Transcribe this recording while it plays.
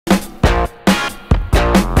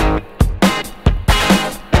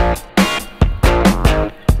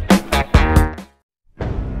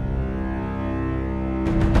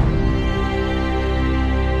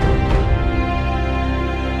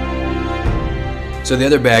So the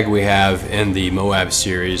other bag we have in the MOAB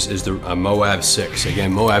series is the MOAB 6.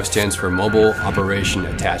 Again, MOAB stands for Mobile Operation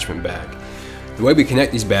Attachment Bag. The way we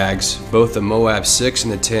connect these bags, both the MOAB 6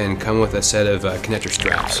 and the 10 come with a set of connector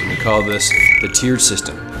straps, and we call this the tiered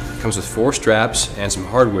system. It comes with 4 straps and some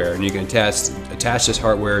hardware, and you can attach this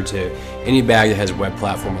hardware to any bag that has a web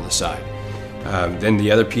platform on the side. Then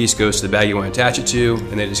the other piece goes to the bag you want to attach it to,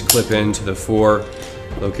 and they just clip into the 4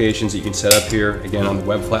 locations that you can set up here, again on the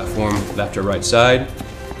web platform, left or right side.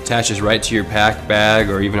 Attaches right to your pack bag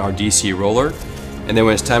or even our DC roller. And then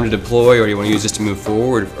when it's time to deploy, or you want to use this to move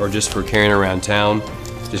forward or just for carrying around town,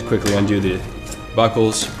 just quickly undo the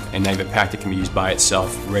buckles and now you have a pack that can be used by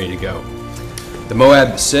itself, ready to go. The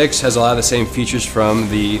MOAB 6 has a lot of the same features from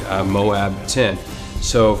the MOAB 10.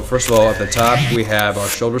 So first of all, at the top we have our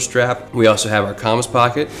shoulder strap. We also have our comms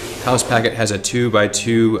pocket. Comms pocket has a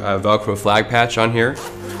 2x2 Velcro flag patch on here.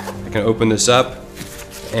 I can open this up,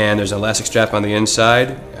 and there's an elastic strap on the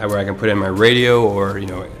inside where I can put in my radio or a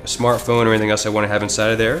smartphone or anything else I want to have inside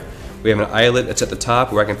of there. We have an eyelet that's at the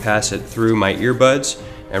top where I can pass it through my earbuds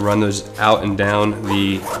and run those out and down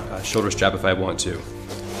the shoulder strap if I want to.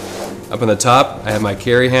 Up on the top I have my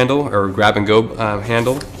carry handle or grab and go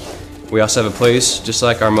handle. We also have a place, just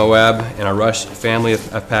like our MOAB and our Rush family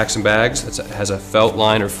of packs and bags, that has a felt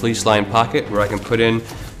line or fleece line pocket where I can put in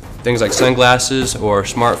things like sunglasses or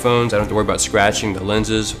smartphones. I don't have to worry about scratching the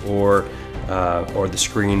lenses or the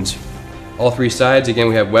screens. All 3 sides, again,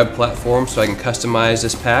 we have web platforms, so I can customize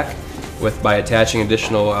this pack by attaching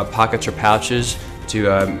additional pockets or pouches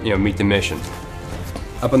to meet the mission.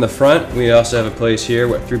 Up on the front, we also have a place here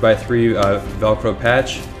with 3x3 Velcro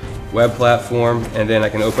patch, web platform, and then I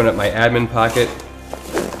can open up my admin pocket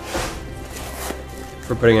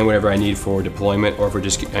for putting in whatever I need for deployment or for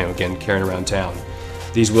just again carrying around town.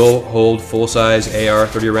 These will hold full-size AR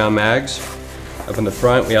 30-round mags. Up in the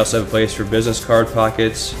front, we also have a place for business card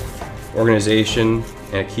pockets, organization,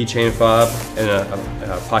 and a keychain fob, and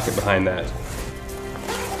a pocket behind that.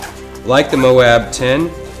 Like the MOAB 10,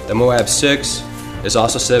 the MOAB 6 is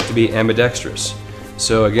also set up to be ambidextrous.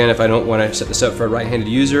 So again, if I don't want to set this up for a right-handed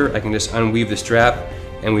user, I can just unweave the strap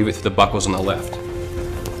and weave it through the buckles on the left.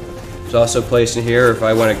 There's also a place in here if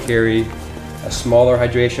I want to carry a smaller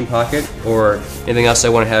hydration pocket or anything else I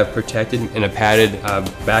want to have protected in a padded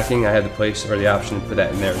backing. I have the place or the option to put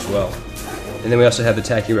that in there as well. And then we also have the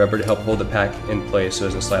tacky rubber to help hold the pack in place so it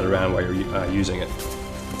doesn't slide around while you're using it.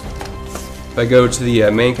 If I go to the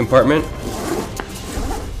main compartment,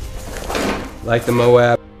 like the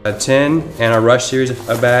MOAB 10 and our Rush series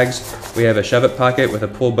of bags, we have a shove-it pocket with a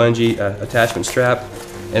pull bungee attachment strap,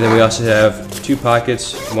 and then we also have 2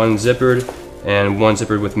 pockets, one zippered and one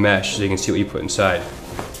zippered with mesh, so you can see what you put inside.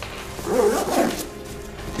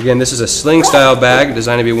 Again, this is a sling style bag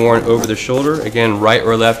designed to be worn over the shoulder, again right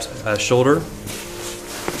or left shoulder.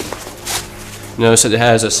 Notice that it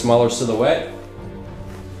has a smaller silhouette,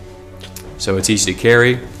 so it's easy to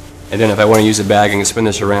carry. And then if I want to use the bag, I can spin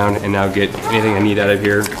this around and now get anything I need out of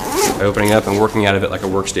here by opening up and working out of it like a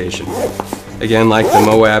workstation. Again, like the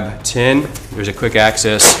MOAB 10, there's a quick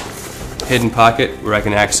access hidden pocket where I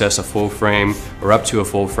can access a full frame or up to a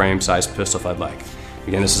full frame size pistol if I'd like.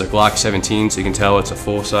 Again, this is a Glock 17, so you can tell it's a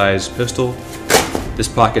full size pistol. This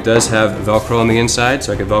pocket does have Velcro on the inside,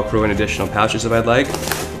 so I can Velcro in additional pouches if I'd like,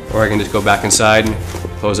 or I can just go back inside,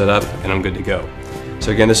 close it up, and I'm good to go. So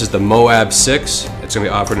again, this is the MOAB 6. It's going to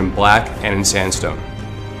be offered in black and in sandstone.